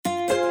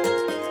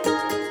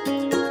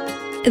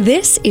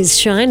This is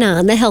Shine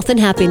On, the Health and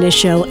Happiness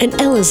Show, an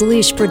Ella's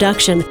Leash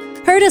production.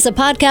 Heard as a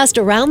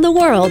podcast around the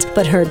world,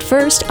 but heard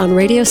first on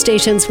radio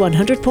stations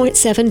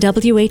 100.7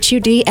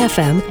 WHUD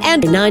FM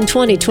and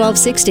 920,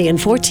 1260, and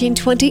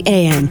 1420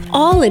 AM,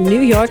 all in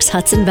New York's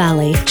Hudson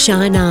Valley.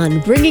 Shine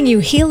On, bringing you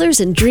healers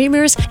and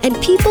dreamers and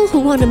people who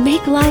want to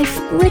make life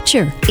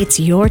richer. It's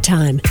your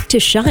time to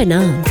shine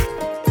on.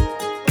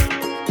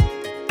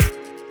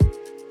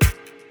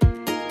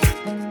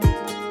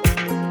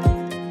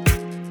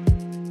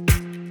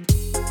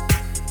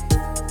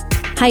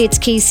 Hi, it's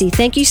Casey.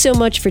 Thank you so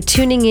much for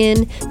tuning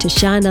in to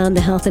Shine On, the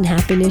Health and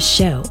Happiness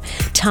Show.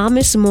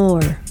 Thomas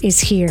Moore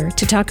is here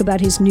to talk about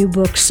his new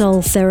book,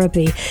 Soul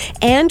Therapy.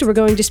 And we're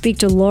going to speak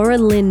to Laura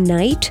Lynn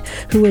Knight,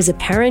 who is a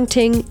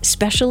parenting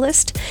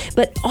specialist.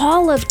 But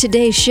all of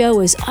today's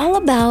show is all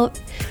about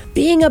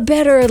being a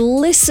better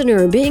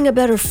listener, being a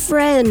better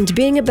friend,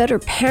 being a better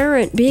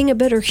parent, being a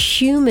better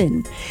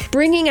human,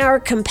 bringing our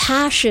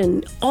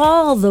compassion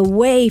all the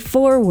way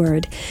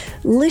forward,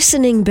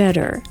 listening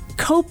better,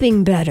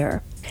 coping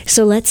better.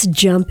 So let's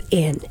jump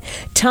in.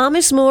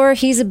 Thomas Moore,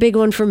 he's a big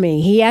one for me.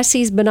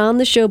 He's been on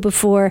the show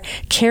before.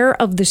 Care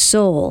of the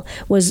Soul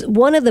was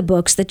one of the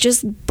books that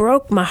just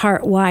broke my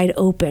heart wide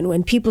open.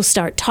 When people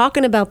start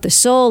talking about the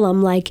soul,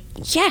 I'm like,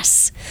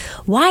 yes,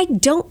 why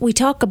don't we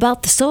talk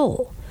about the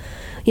soul?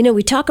 You know,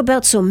 we talk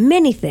about so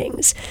many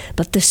things,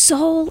 but the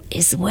soul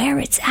is where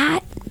it's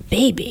at,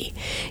 baby.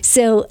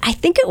 So I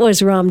think it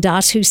was Ram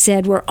Dass who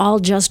said we're all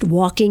just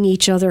walking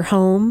each other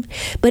home.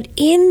 But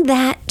in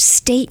that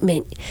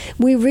statement,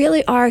 we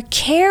really are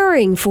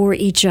caring for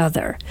each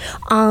other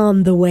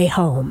on the way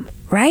home,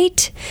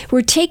 right?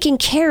 We're taking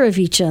care of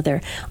each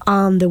other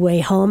on the way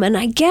home. And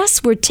I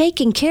guess we're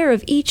taking care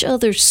of each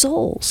other's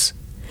souls.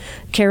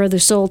 Care of the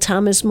Soul,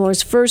 Thomas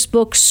Moore's first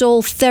book,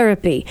 Soul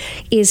Therapy,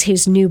 is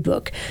his new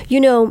book. You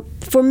know,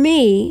 for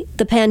me,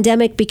 the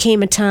pandemic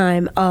became a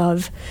time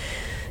of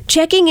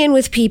checking in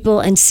with people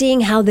and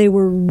seeing how they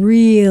were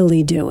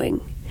really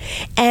doing.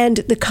 And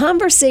the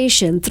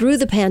conversation through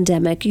the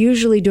pandemic,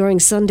 usually during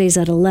Sundays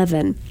at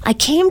 11, I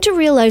came to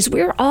realize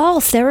we're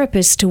all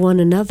therapists to one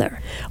another.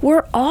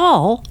 We're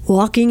all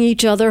walking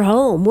each other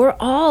home. We're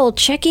all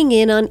checking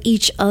in on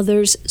each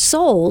other's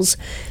souls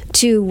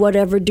to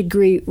whatever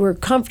degree we're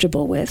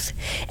comfortable with.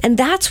 And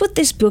that's what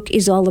this book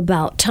is all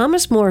about.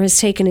 Thomas Moore has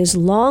taken his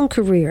long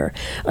career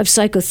of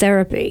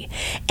psychotherapy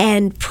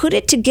and put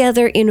it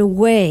together in a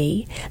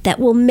way that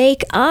will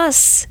make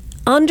us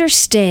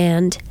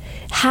understand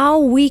how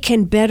we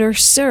can better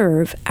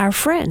serve our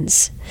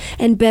friends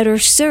and better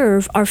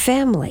serve our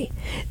family.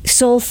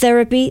 Soul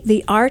Therapy,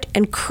 the art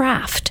and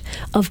craft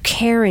of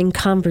caring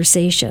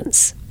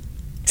conversations.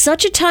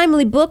 Such a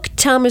timely book,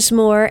 Thomas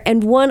Moore,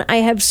 and one I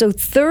have so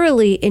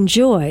thoroughly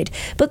enjoyed.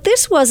 But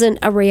this wasn't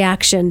a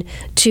reaction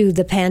to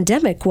the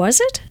pandemic, was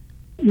it?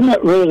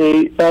 Not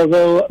really,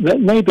 although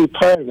that may be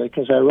part of it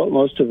because I wrote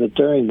most of it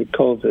during the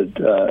COVID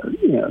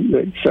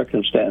the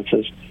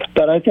circumstances.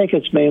 But I think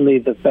it's mainly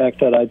the fact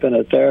that I've been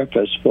a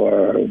therapist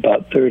for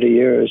about 30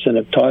 years and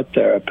have taught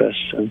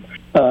therapists. And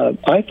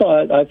I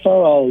thought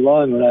all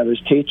along when I was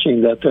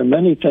teaching that there are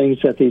many things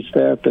that these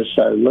therapists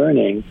are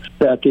learning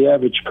that the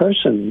average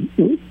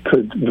person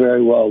could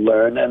very well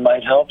learn and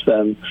might help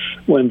them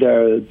when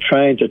they're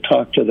trying to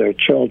talk to their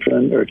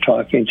children or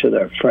talking to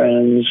their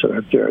friends, or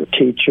if they're a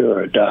teacher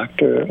or a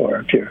doctor, or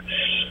if you're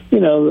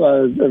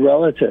a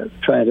relative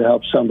trying to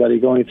help somebody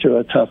going through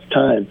a tough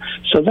time.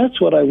 So that's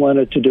what I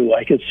wanted to do.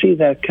 I could see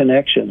that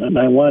connection, and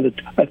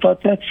I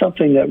thought that's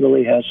something that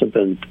really hasn't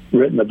been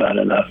written about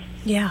enough.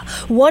 Yeah,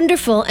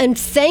 wonderful. And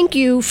thank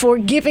you for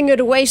giving it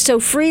away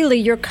so freely.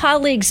 Your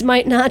colleagues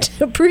might not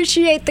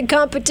appreciate the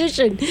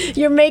competition.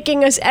 You're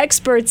making us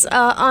experts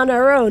on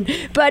our own.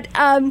 But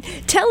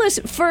tell us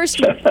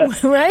first,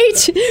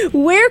 right?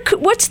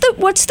 What's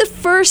the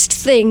first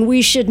thing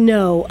we should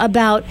know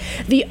about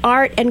the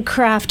art and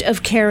craft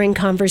of caring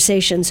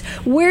conversations?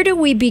 Where do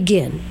we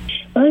begin?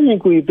 I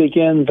think we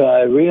begin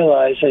by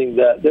realizing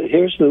that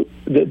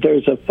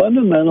there's a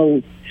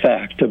fundamental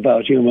fact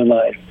about human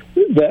life,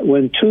 that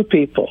when two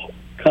people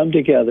come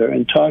together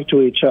and talk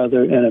to each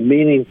other in a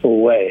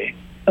meaningful way,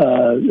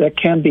 that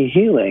can be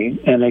healing,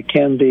 and it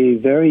can be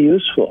very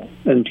useful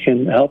and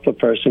can help a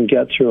person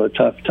get through a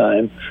tough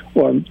time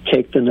or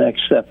take the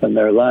next step in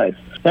their life.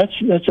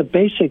 That's a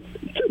basic,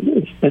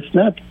 it's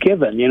not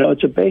given,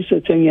 it's a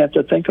basic thing you have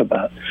to think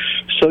about.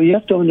 So you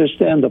have to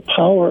understand the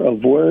power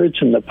of words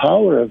and the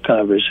power of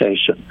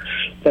conversation.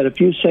 That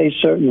if you say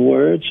certain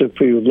words, if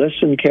you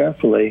listen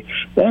carefully,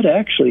 that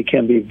actually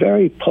can be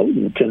very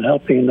potent in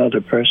helping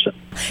another person.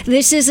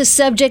 This is a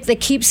subject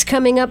that keeps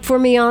coming up for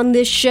me on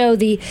this show,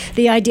 the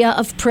idea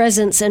of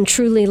presence and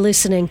truly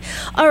listening.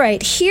 All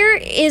right, here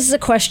is a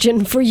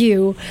question for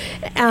you.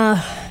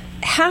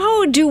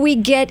 How do we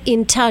get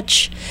in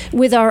touch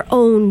with our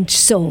own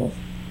soul?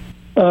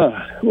 There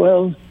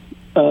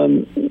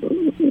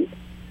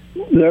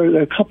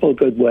are a couple of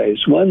good ways.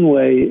 One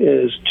way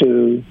is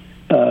to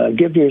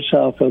give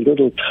yourself a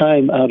little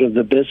time out of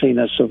the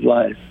busyness of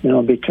life,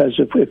 because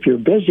if you're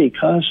busy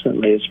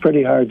constantly, it's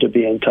pretty hard to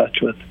be in touch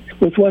with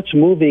what's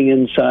moving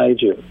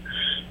inside you.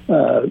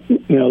 A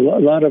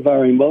lot of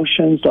our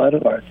emotions, a lot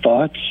of our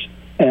thoughts,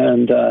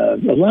 and a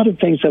lot of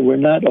things that we're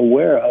not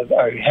aware of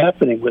are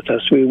happening with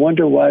us. We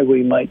wonder why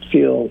we might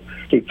feel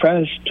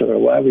depressed or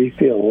why we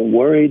feel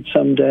worried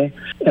someday.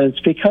 And it's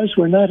because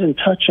we're not in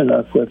touch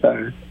enough with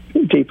our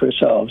deeper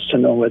selves to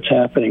know what's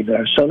happening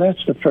there. So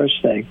that's the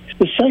first thing.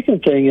 The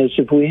second thing is,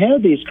 if we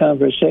have these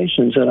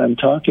conversations that I'm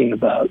talking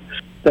about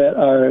that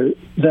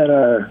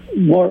are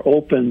more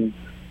open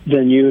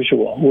than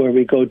usual, where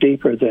we go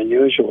deeper than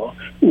usual,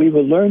 we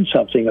will learn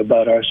something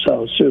about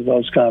ourselves through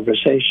those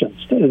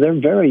conversations. They're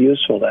very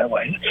useful that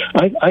way.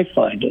 I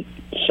find it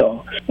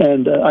so.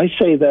 And I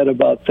say that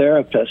about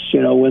therapists.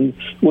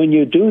 When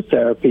you do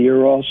therapy,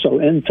 you're also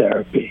in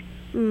therapy.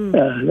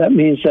 That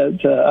means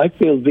that I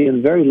feel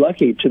being very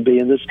lucky to be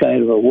in this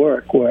kind of a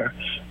work where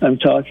I'm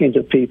talking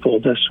to people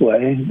this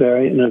way,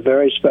 in a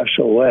very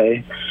special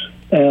way.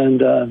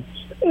 And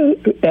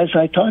as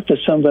I talk to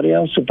somebody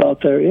else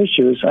about their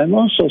issues, I'm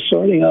also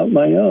sorting out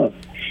my own.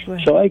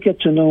 Right. So I get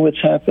to know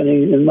what's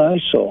happening in my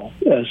soul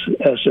as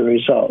a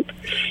result.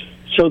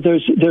 So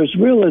there's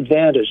real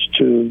advantage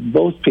to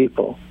both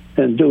people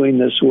in doing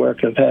this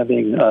work of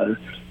having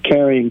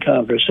caring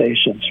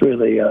conversations,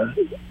 really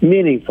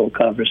meaningful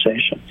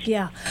conversations.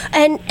 Yeah.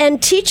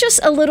 And teach us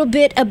a little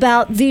bit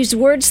about these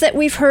words that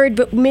we've heard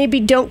but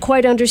maybe don't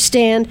quite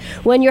understand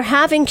when you're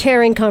having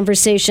caring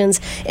conversations,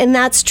 and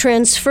that's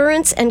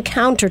transference and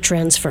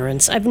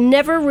countertransference. I've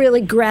never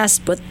really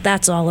grasped what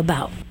that's all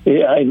about.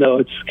 Yeah, I know.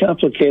 It's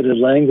complicated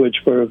language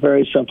for a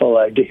very simple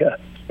idea.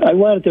 I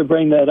wanted to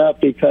bring that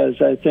up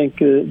because I think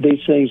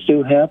these things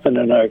do happen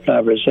in our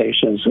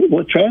conversations.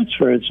 What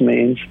transference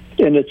means,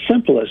 in its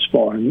simplest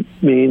form,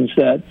 means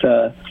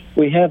that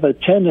we have a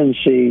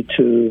tendency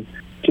to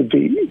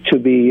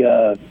be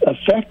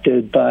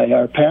affected by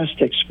our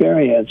past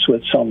experience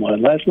with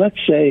someone. Let's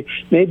say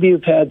maybe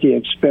you've had the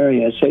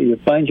experience that you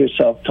find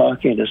yourself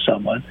talking to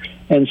someone,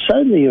 and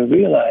suddenly you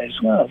realize,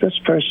 wow, this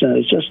person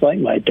is just like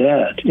my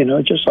dad,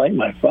 just like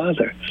my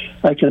father.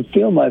 I can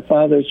feel my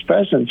father's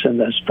presence in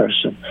this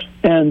person.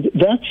 And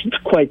that's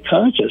quite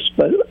conscious,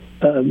 but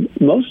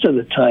most of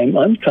the time,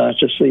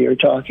 unconsciously, you're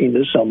talking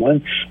to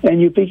someone,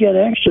 and you begin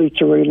actually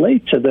to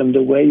relate to them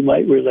the way you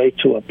might relate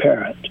to a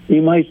parent.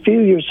 You might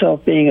feel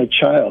yourself being a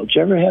child. Do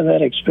you ever have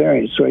that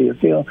experience where you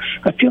feel,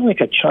 I feel like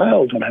a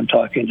child when I'm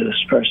talking to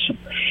this person?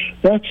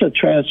 That's a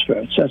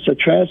transference. That's a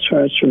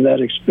transference from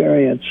that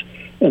experience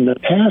in the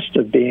past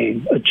of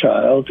being a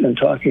child and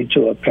talking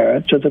to a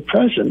parent to the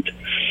present.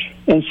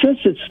 And since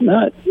it's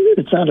not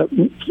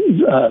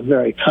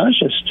very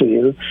conscious to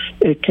you,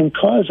 it can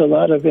cause a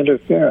lot of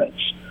interference.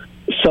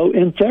 So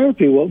in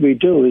therapy, what we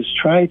do is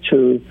try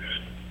to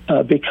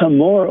become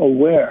more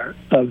aware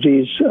of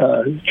these,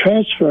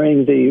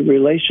 transferring the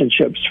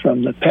relationships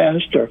from the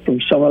past or from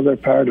some other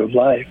part of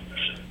life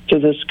to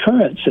this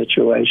current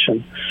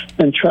situation,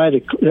 and try to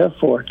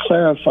therefore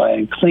clarify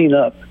and clean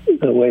up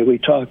the way we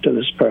talk to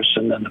this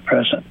person in the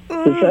present.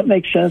 Does that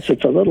make sense?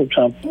 It's a little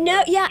a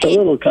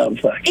little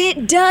complex.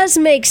 It does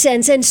make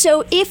sense. And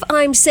so if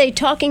I'm, say,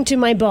 talking to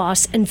my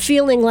boss and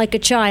feeling like a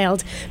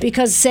child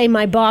because, say,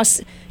 my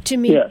boss to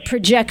me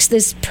projects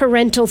this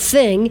parental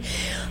thing,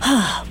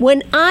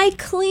 when I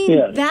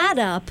clean that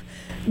up,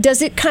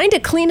 does it kind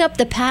of clean up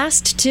the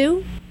past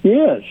too?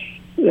 Yes,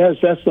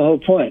 that's the whole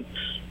point.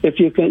 If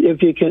you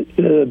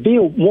can be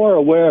more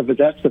aware of it,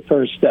 that's the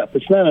first step.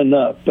 It's not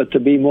enough, but to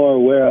be more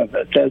aware of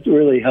it, that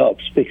really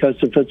helps, because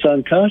if it's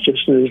unconscious,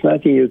 there's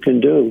nothing you can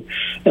do,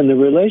 and the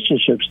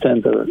relationships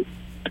tend to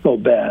go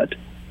bad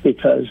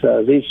because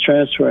these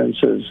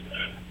transferences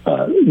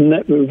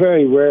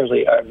very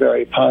rarely are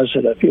very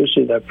positive.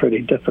 Usually they're pretty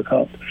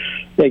difficult.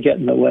 They get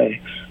in the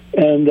way.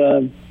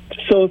 And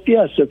so,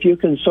 if you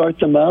can sort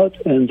them out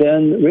and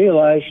then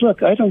realize,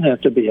 look, I don't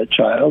have to be a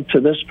child to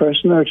this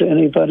person or to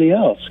anybody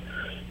else.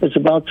 It's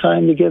about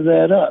time to give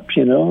that up,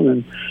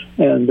 and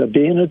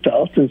be an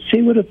adult and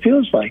see what it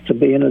feels like to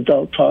be an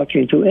adult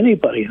talking to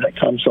anybody that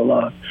comes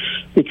along,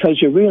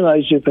 because you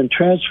realize you've been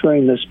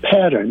transferring this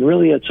pattern.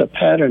 Really, it's a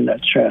pattern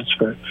that's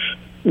transferred.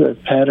 The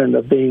pattern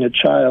of being a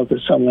child to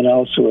someone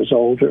else who is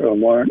older or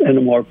more in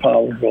a more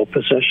powerful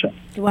position.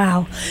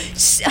 Wow.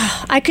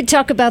 I could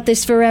talk about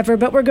this forever,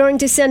 but we're going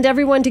to send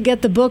everyone to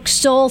get the book,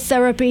 Soul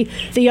Therapy,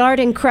 The Art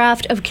and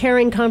Craft of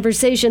Caring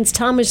Conversations.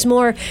 Thomas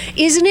Moore,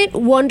 isn't it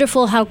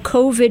wonderful how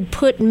COVID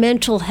put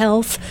mental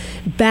health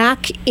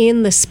back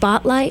in the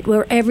spotlight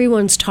where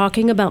everyone's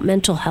talking about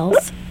mental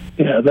health?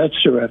 Yeah, that's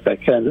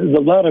terrific. And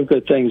a lot of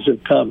good things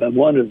have come, and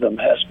one of them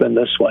has been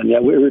this one. Yeah,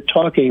 we were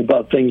talking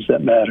about things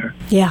that matter.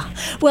 Yeah.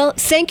 Well,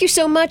 thank you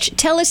so much.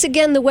 Tell us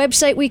again the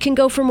website we can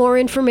go for more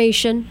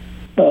information.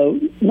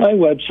 My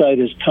website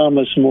is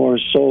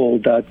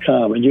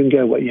thomasmooresoul.com, and you can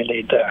get what you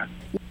need there.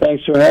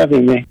 Thanks for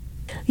having me.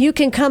 You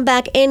can come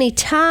back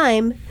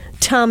anytime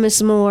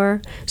Thomas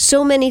Moore.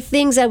 So many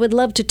things I would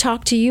love to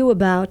talk to you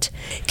about.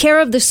 Care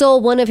of the Soul,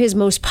 one of his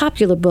most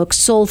popular books,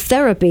 Soul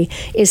Therapy,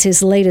 is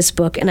his latest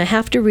book, and I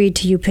have to read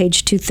to you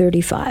page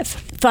 235.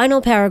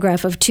 Final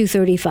paragraph of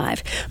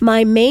 235.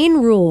 My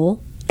main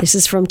rule, this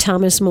is from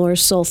Thomas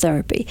Moore's Soul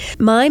Therapy.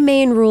 My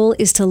main rule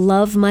is to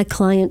love my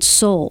client's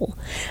soul.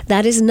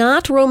 That is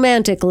not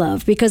romantic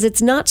love because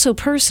it's not so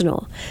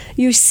personal.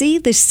 You see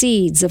the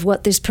seeds of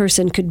what this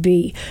person could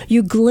be.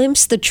 You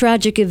glimpse the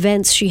tragic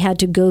events she had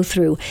to go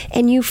through,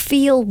 and you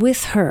feel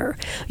with her.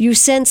 You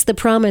sense the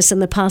promise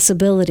and the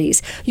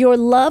possibilities. Your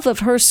love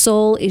of her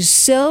soul is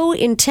so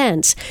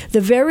intense,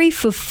 the very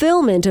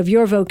fulfillment of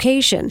your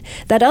vocation,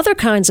 that other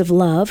kinds of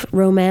love,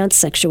 romance,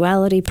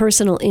 sexuality,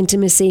 personal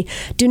intimacy,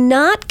 do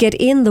not get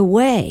in the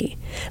way.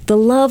 The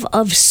love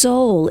of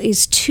soul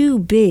is too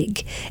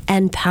big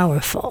and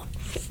powerful.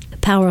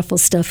 Powerful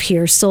stuff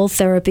here. Soul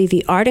Therapy,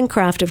 the art and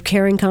craft of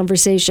caring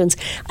conversations.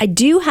 I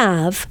do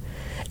have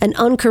an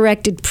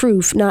uncorrected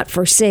proof, not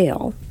for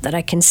sale, that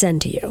I can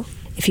send to you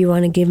if you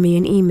want to give me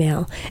an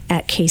email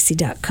at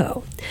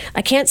casey.co.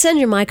 I can't send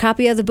you my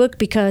copy of the book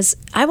because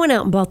I went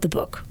out and bought the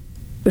book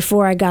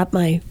before I got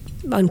my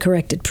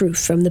uncorrected proof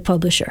from the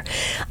publisher.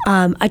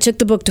 I took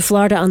the book to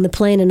Florida on the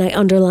plane and I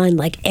underlined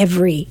like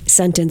every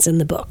sentence in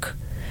the book.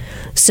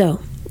 So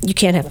you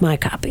can't have my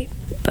copy,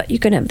 but you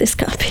can have this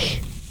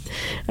copy.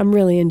 I'm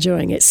really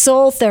enjoying it.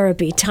 Soul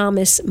Therapy,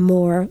 Thomas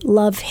Moore.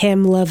 Love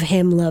him, love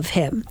him, love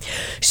him.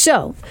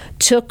 So,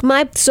 took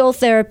my Soul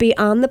Therapy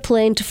on the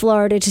plane to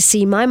Florida to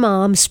see my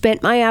mom,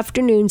 spent my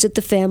afternoons at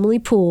the family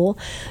pool,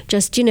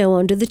 just,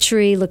 under the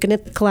tree, looking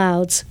at the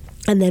clouds.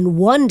 And then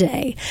one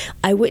day,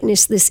 I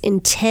witnessed this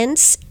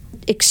intense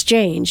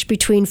exchange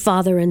between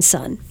father and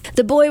son.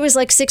 The boy was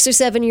like 6 or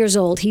 7 years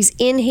old. He's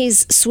in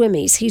his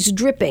swimmies. He's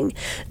dripping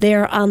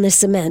there on the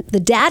cement. The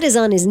dad is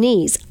on his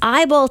knees,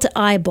 eyeball to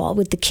eyeball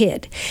with the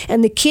kid.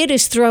 And the kid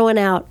is throwing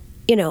out,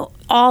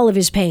 all of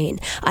his pain.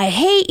 I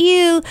hate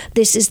you.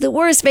 This is the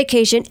worst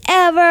vacation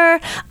ever.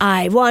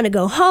 I want to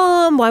go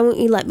home. Why won't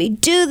you let me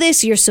do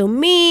this? You're so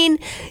mean.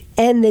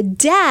 And the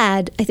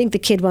dad, I think the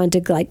kid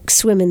wanted to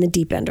swim in the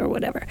deep end or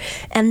whatever.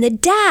 And the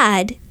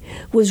dad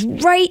was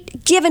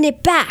right giving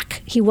it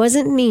back. He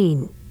wasn't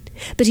mean,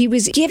 but he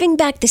was giving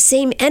back the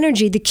same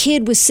energy the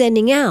kid was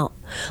sending out.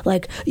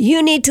 Like,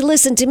 you need to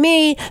listen to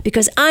me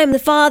because I'm the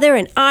father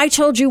and I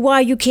told you why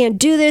you can't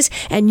do this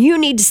and you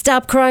need to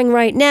stop crying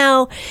right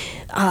now.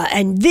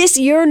 And this,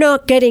 you're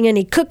not getting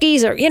any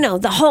cookies or,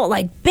 the whole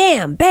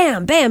bam,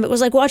 bam, bam. It was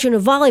like watching a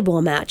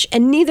volleyball match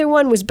and neither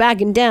one was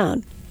backing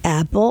down.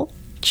 Apple,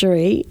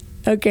 tree,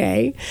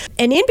 okay.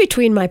 And in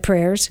between my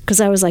prayers,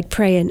 because I was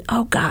praying,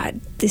 oh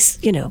God, this,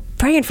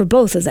 praying for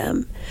both of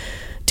them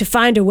to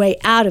find a way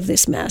out of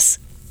this mess.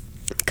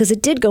 Because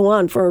it did go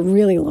on for a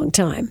really long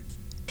time.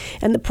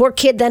 And the poor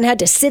kid then had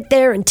to sit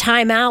there and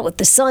time out with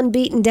the sun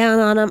beating down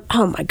on him.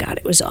 Oh my God,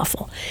 it was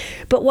awful.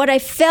 But what I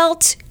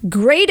felt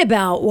great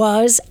about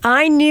was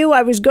I knew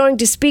I was going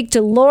to speak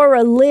to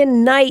Laura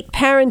Lynn Knight,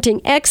 parenting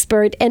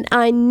expert, and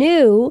I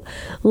knew,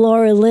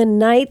 Laura Lynn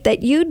Knight,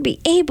 that you'd be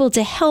able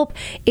to help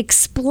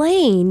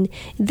explain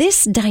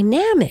this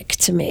dynamic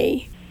to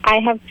me. I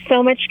have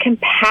so much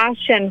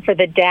compassion for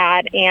the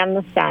dad and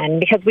the son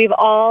because we've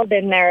all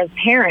been there as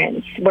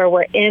parents where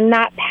we're in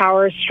that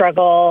power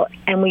struggle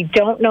and we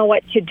don't know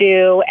what to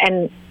do.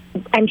 And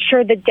I'm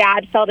sure the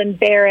dad felt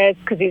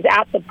embarrassed because he's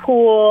at the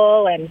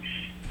pool and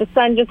the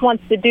son just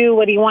wants to do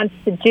what he wants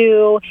to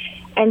do.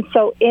 And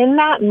so in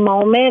that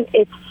moment,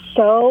 it's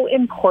so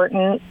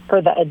important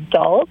for the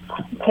adult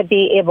to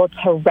be able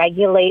to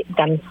regulate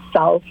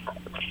themselves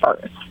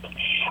first.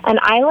 And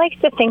I like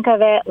to think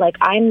of it like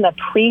I'm the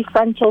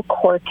prefrontal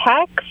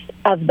cortex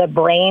of the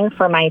brain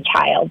for my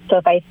child. So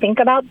if I think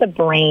about the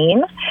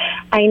brain,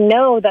 I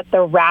know that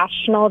the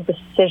rational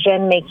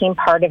decision-making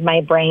part of my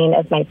brain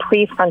is my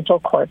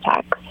prefrontal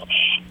cortex.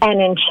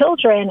 And in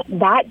children,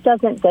 that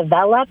doesn't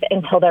develop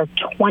until they're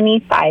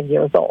 25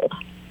 years old.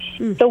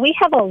 So we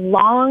have a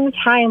long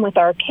time with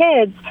our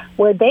kids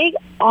where they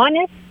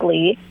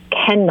honestly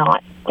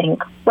cannot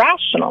think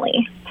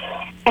rationally.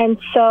 And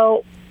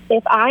so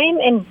if I'm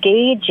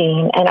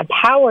engaging in a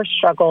power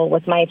struggle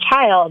with my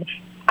child,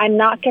 I'm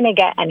not going to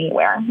get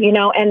anywhere,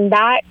 and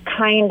that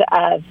kind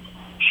of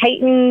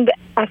heightened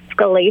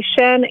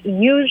escalation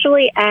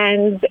usually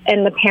ends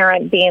in the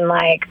parent being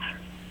like,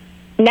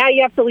 now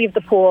you have to leave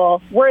the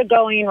pool. We're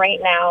going right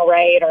now,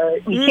 right? Or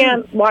you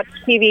can't watch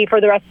TV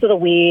for the rest of the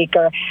week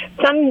or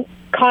some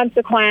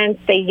consequence.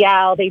 They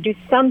yell, they do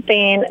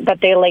something that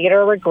they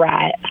later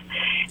regret.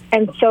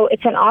 And so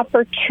it's an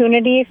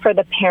opportunity for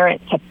the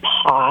parent to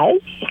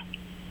pause,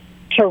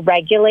 to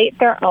regulate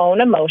their own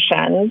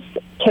emotions,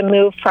 to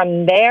move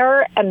from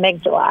their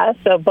amygdala.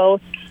 So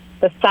both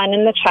the son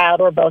and the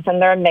child were both in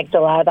their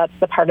amygdala. That's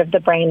the part of the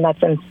brain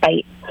that's in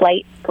fight,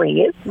 flight,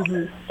 freeze.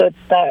 Mm-hmm. So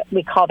it's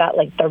we call that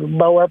the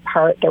lower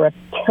part, the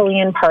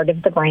reptilian part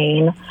of the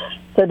brain.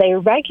 So they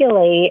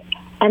regulate,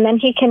 and then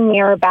he can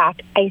mirror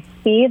back, I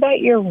see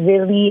that you're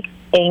really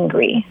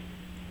angry.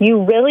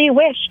 You really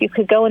wish you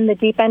could go in the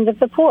deep end of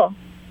the pool.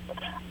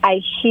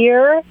 I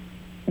hear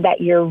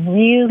that you're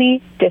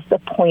really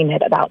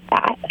disappointed about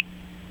that.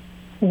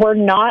 We're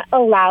not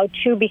allowed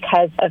to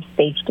because of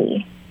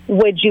safety.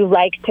 Would you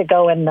like to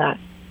go in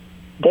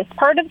this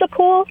part of the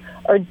pool,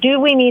 or do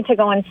we need to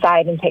go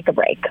inside and take a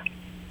break?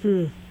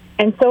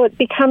 And so it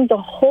becomes a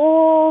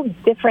whole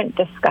different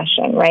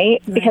discussion,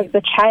 right? Because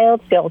the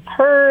child feels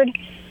heard,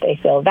 they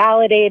feel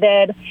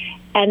validated,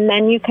 and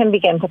then you can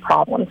begin to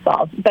problem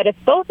solve. But if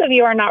both of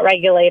you are not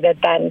regulated,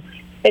 then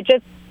it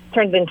just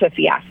turns into a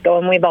fiasco,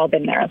 and we've all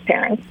been there as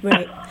parents.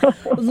 Right.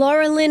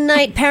 Laura Lynn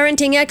Knight,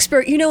 parenting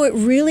expert. You know, it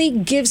really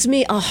gives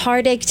me a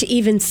heartache to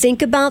even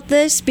think about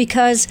this,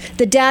 because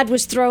the dad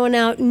was throwing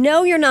out,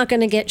 no, you're not going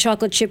to get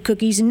chocolate chip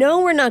cookies.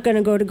 No, we're not going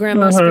to go to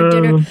grandma's for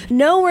dinner.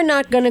 No, we're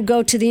not going to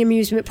go to the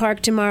amusement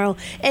park tomorrow.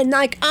 And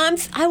like,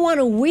 I want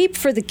to weep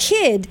for the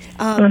kid.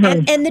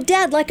 And the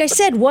dad, like I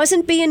said,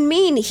 wasn't being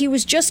mean. He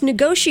was just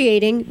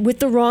negotiating with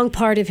the wrong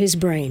part of his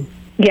brain.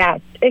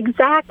 Yes,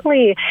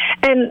 exactly.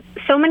 And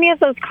so many of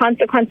those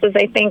consequences,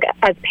 I think,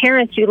 as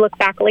parents, you look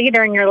back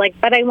later and you're like,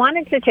 but I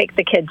wanted to take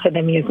the kid to the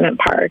amusement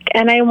park,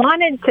 and I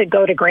wanted to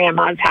go to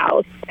grandma's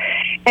house.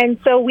 And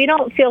so we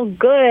don't feel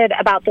good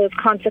about those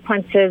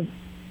consequences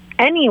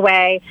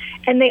anyway,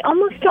 and they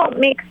almost don't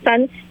make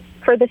sense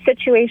for the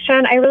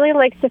situation. I really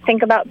like to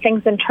think about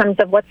things in terms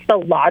of what's the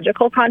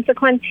logical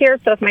consequence here.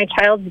 So if my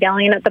child's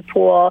yelling at the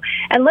pool,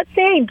 and let's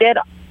say I did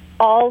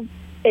all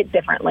it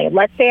differently.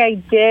 Let's say I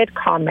did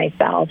calm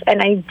myself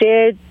and I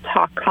did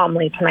talk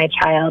calmly to my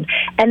child,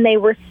 and they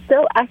were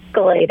still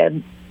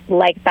escalated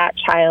like that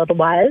child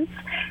was,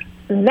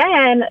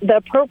 then the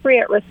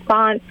appropriate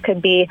response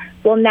could be,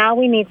 well, now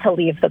we need to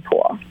leave the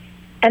pool.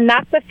 And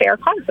that's a fair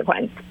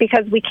consequence,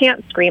 because we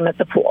can't scream at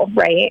the pool,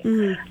 right?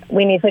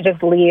 We need to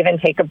just leave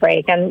and take a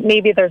break. And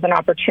maybe there's an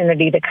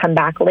opportunity to come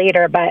back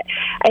later. But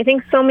I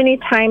think so many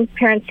times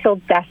parents feel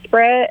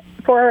desperate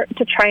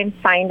to try and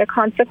find a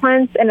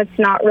consequence, and it's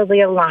not really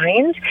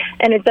aligned,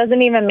 and it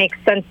doesn't even make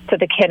sense to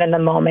the kid in the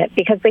moment,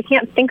 because they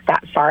can't think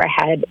that far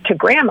ahead to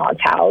grandma's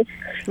house.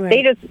 Right.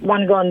 They just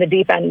want to go in the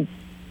deep end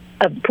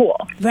of the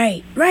pool.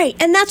 Right.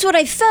 And that's what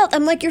I felt.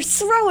 I'm like, you're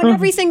throwing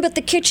everything but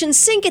the kitchen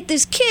sink at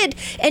this kid,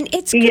 and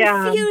it's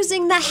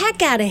confusing the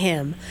heck out of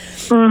him.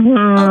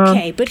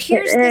 Okay, but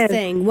here's the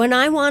thing. When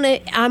I want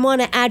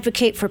to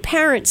advocate for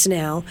parents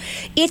now,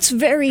 it's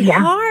very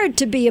hard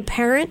to be a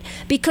parent,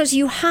 because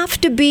you have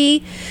to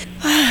be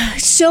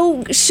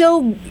so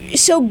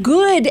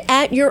good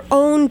at your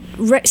own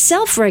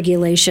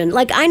self-regulation.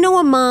 Like, I know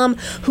a mom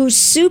who's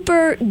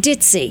super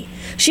ditzy.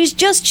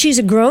 She's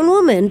a grown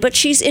woman, but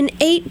she's in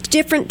 8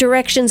 different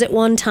directions at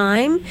one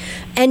time,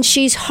 and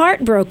she's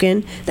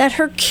heartbroken that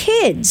her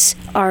kids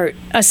are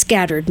a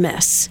scattered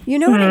mess. You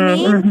know what I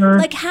mean?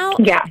 Like, how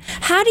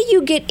do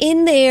you get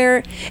in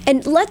there?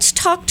 And let's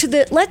talk to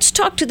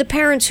the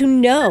parents who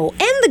know,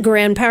 and the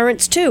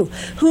grandparents too,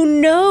 who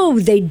know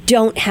they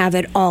don't have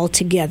it all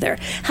together.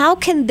 How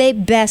can they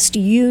best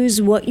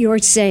use what you're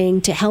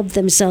saying to help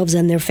themselves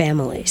and their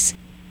families?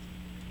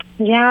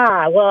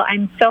 Yeah, well,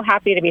 I'm so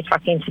happy to be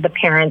talking to the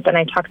parents, and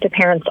I talk to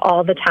parents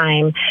all the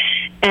time,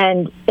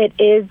 and it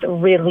is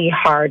really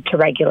hard to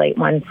regulate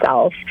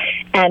oneself,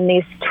 and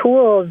these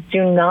tools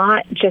do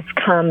not just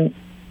come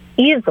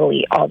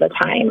easily all the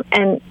time,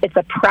 and it's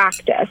a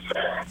practice.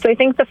 So I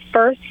think the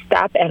first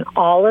step in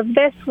all of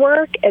this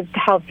work is to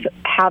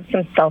have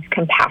some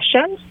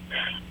self-compassion.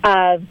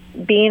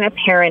 Being a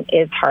parent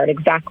is hard,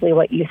 exactly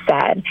what you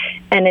said,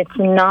 and it's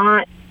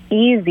not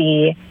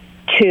easy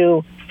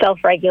to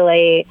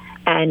self-regulate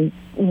and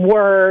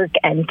work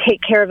and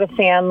take care of a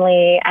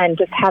family and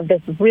just have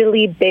this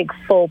really big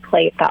full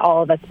plate that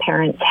all of us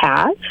parents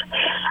have.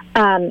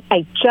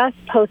 I just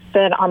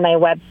posted on my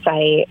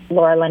website,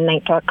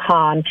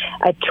 lauralynnknight.com,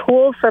 a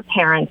tool for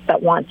parents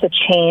that want to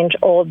change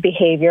old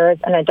behaviors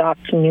and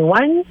adopt new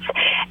ones.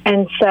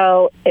 And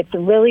so it's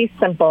really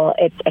simple.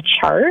 It's a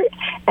chart,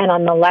 and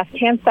on the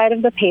left-hand side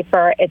of the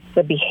paper, it's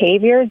the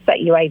behaviors that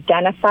you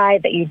identify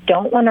that you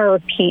don't want to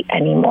repeat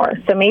anymore.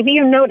 So maybe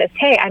you notice,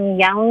 hey, I'm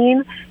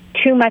yelling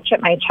too much at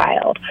my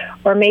child,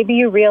 or maybe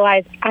you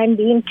realize I'm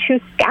being too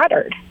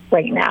scattered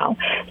right now.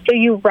 So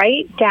you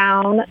write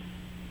down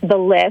the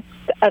list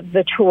of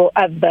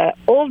the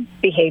old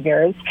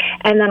behaviors,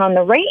 and then on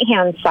the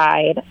right-hand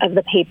side of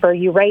the paper,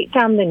 you write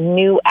down the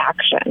new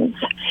actions.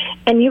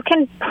 And you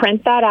can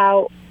print that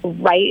out,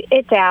 write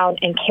it down,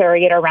 and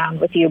carry it around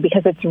with you,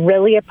 because it's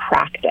really a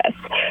practice.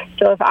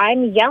 So if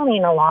I'm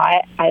yelling a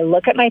lot, I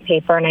look at my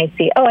paper and I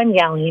see, oh, I'm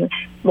yelling.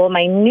 Well,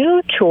 my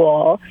new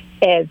tool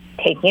is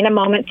taking a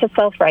moment to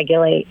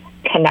self-regulate,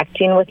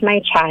 connecting with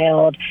my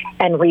child,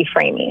 and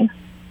reframing.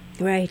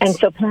 Right. And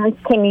so parents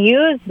can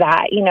use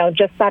that,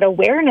 just that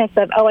awareness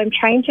of, oh, I'm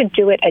trying to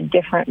do it a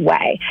different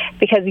way,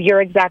 because you're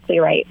exactly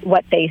right.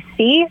 What they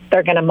see,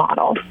 they're going to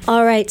model.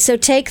 All right. So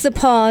take the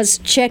pause,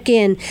 check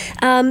in.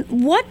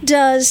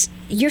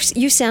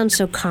 You sound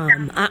so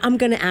calm. I'm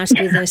going to ask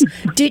you this.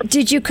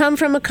 Did you come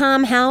from a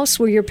calm house?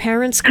 Were your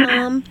parents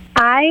calm?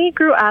 I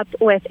grew up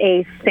with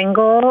a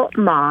single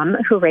mom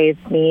who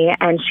raised me,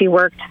 and she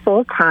worked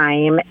full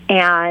time.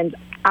 And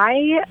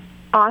I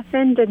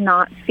often did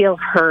not feel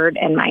heard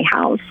in my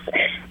house.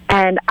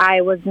 And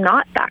I was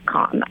not that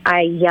calm.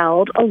 I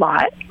yelled a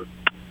lot.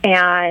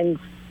 And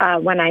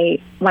when I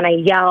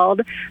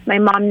yelled, my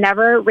mom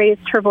never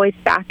raised her voice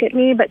back at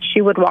me, but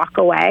she would walk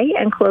away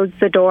and close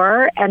the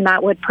door, and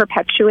that would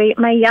perpetuate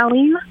my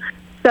yelling.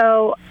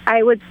 So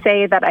I would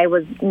say that I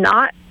was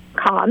not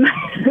calm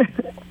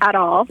at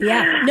all.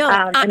 Yeah.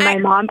 No. And my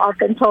mom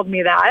often told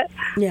me that.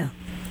 Yeah.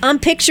 I'm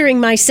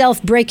picturing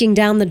myself breaking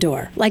down the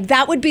door. Like,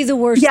 that would be the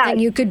worst thing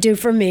you could do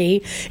for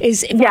me,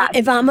 is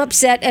if I'm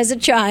upset as a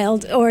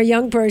child or a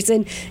young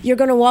person, you're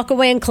going to walk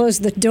away and close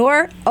the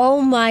door.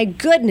 Oh my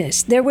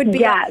goodness. There would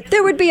be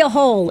a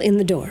hole in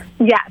the door.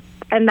 Yes.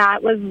 And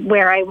that was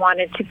where I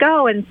wanted to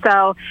go. And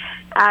so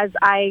as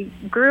I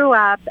grew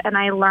up and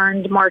I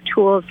learned more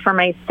tools for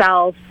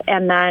myself,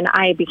 and then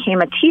I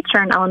became a teacher,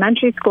 an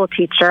elementary school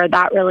teacher,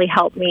 that really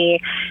helped me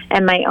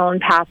in my own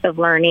path of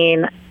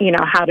learning,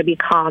 how to be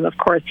calm. Of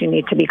course, you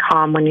need to be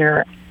calm when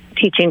you're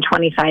teaching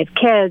 25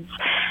 kids.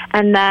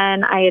 And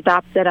then I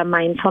adopted a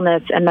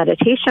mindfulness and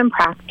meditation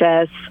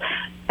practice.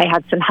 I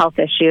had some health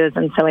issues,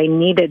 and so I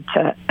needed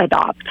to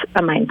adopt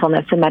a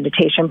mindfulness and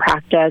meditation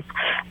practice.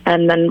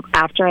 And then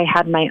after I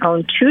had my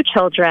own 2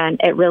 children,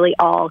 it really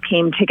all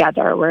came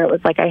together, where it was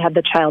like I had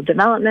the child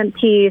development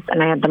piece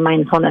and I had the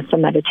mindfulness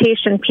and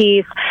meditation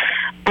piece.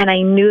 And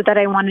I knew that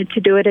I wanted to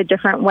do it a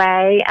different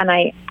way. And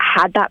I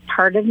had that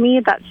part of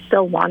me that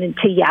still wanted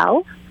to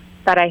yell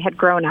that I had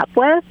grown up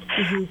with.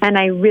 Mm-hmm. And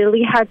I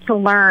really had to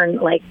learn,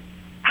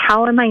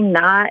 how am I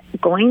not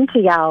going to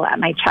yell at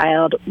my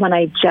child when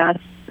I just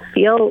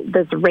feel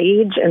this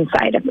rage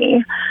inside of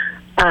me?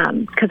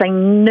 Because I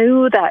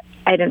knew that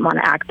I didn't want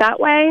to act that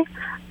way,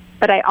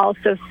 but I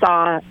also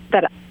saw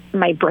that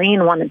my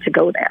brain wanted to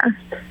go there.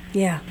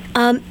 Yeah.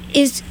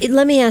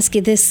 Let me ask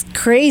you this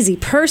crazy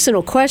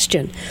personal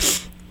question.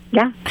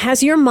 Yeah.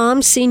 Has your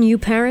mom seen you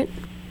parent?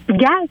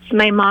 Yes.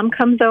 My mom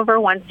comes over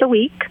once a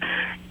week,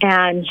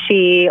 and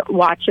she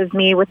watches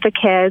me with the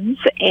kids,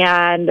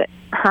 and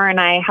her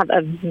and I have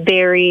a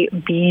very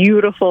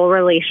beautiful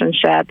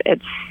relationship.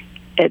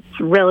 It's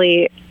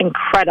really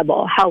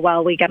incredible how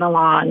well we get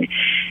along.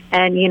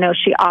 And,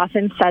 she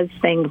often says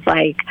things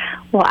like,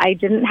 well, I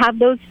didn't have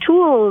those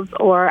tools,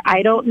 or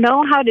I don't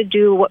know how to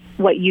do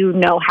what you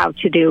know how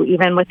to do,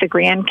 even with the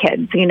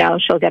grandkids.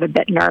 She'll get a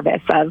bit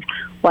nervous of,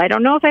 well, I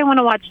don't know if I want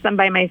to watch them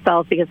by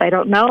myself because I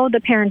don't know the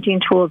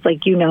parenting tools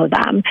like you know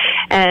them.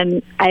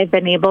 And I've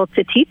been able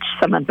to teach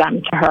some of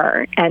them to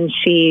her. And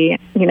she,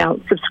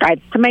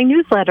 subscribes to my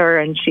newsletter,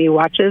 and she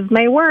watches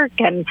my work,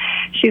 and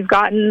she's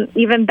gotten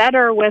even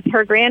better with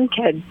her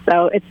grandkids.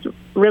 So it's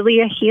really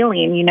a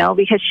healing,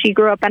 because she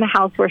grew up in a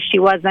house where she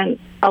wasn't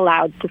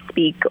allowed to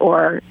speak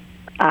or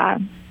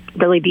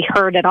really be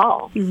heard at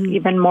all,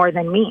 even more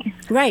than me.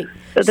 Right.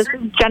 So this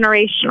is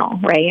generational,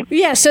 right?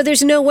 Yeah, so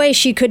there's no way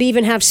she could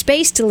even have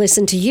space to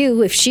listen to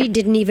you if she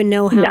didn't even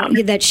know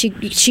that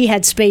she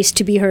had space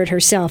to be heard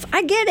herself.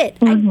 I get it.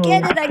 Mm-hmm. I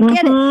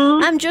get it.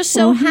 I'm just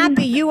so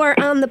happy you are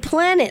on the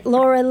planet,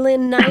 Laura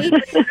Lynn Knight.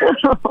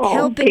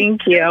 Helping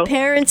thank you.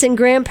 Parents and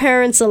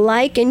grandparents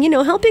alike, and,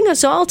 helping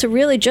us all to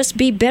really just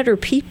be better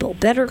people,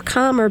 better,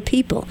 calmer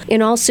people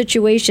in all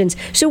situations.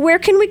 So where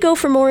can we go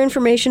for more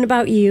information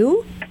about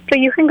you? So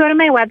you can go to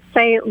my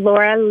website,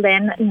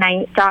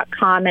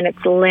 lauralynnknight.com, and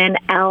it's Lynn,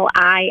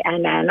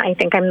 L-I-N-N. I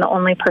think I'm the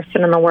only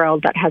person in the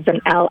world that has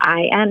an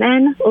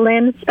L-I-N-N,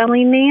 Lynn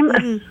spelling name.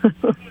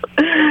 Mm-hmm.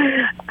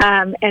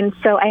 And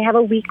so I have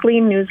a weekly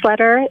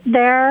newsletter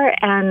there,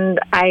 and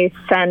I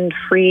send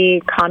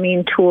free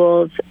calming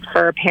tools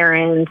for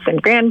parents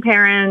and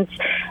grandparents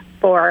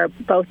for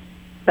both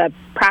the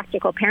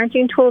practical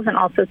parenting tools and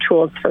also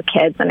tools for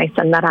kids, and I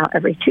send that out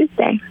every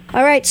Tuesday.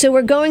 All right, so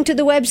we're going to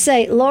the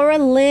website,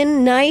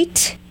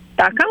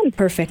 lauralynnknight.com.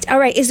 Perfect. All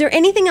right, is there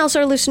anything else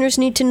our listeners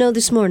need to know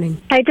this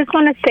morning? I just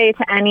want to say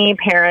to any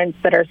parents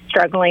that are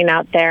struggling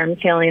out there and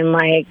feeling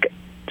like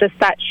just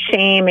that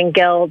shame and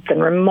guilt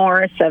and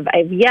remorse of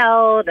I've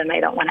yelled and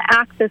I don't want to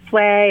act this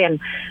way and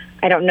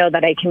I don't know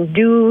that I can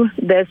do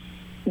these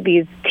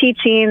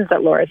teachings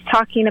that Laura's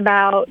talking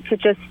about, to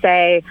just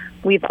say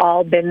we've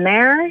all been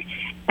there,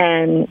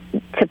 and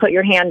to put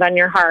your hand on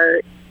your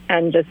heart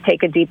and just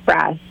take a deep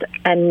breath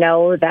and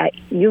know that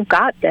you've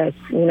got this.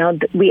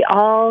 We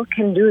all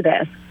can do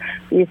this.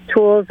 These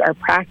tools are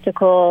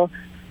practical.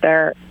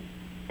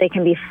 They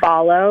can be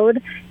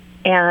followed,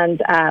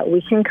 and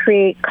we can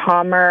create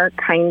calmer,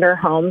 kinder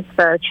homes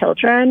for our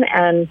children.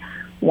 And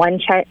one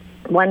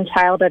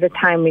child at a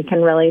time, we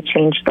can really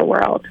change the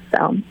world.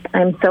 So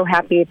I'm so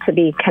happy to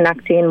be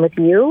connecting with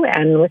you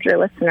and with your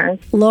listeners.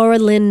 Laura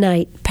Lynn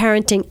Knight,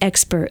 parenting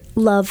expert.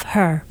 Love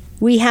her.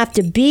 We have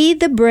to be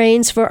the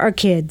brains for our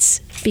kids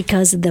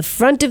because the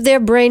front of their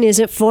brain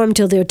isn't formed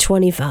till they're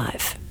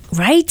 25,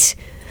 right?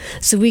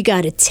 So we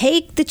got to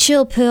take the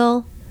chill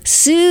pill,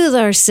 soothe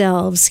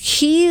ourselves,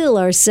 heal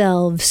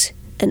ourselves,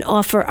 and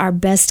offer our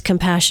best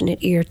compassionate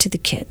ear to the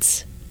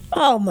kids.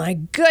 Oh my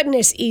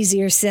goodness,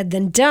 easier said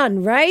than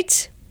done,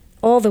 right?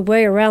 All the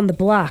way around the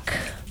block.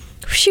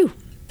 Phew.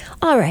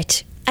 All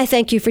right, I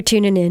thank you for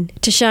tuning in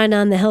to Shine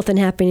On the Health and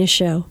Happiness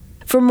Show.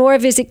 For more,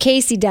 visit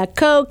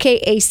Kacey.co,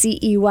 KACEY.co,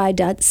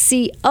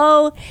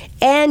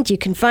 and you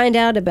can find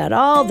out about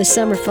all the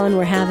summer fun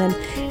we're having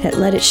at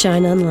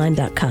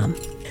LetItShineOnline.com.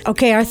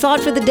 Okay, our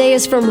thought for the day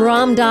is from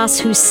Ram Dass,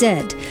 who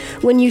said,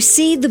 "When you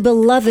see the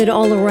beloved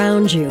all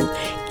around you,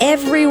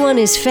 everyone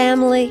is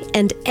family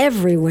and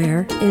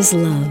everywhere is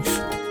love."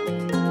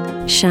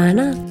 Shine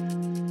on.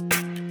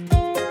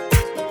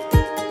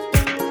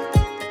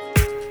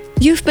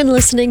 You've been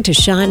listening to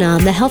Shine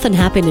On, the Health and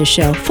Happiness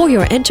Show, for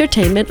your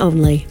entertainment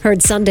only.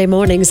 Heard Sunday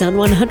mornings on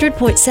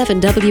 100.7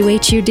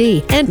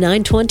 WHUD and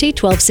 920,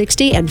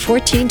 1260, and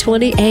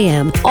 1420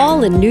 AM,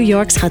 all in New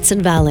York's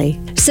Hudson Valley.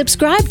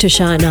 Subscribe to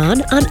Shine On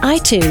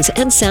iTunes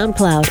and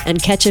SoundCloud,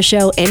 and catch a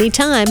show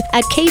anytime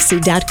at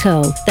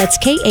Kacey.co. That's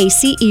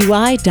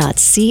KACEY.co.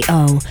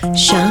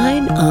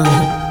 Shine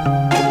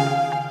on.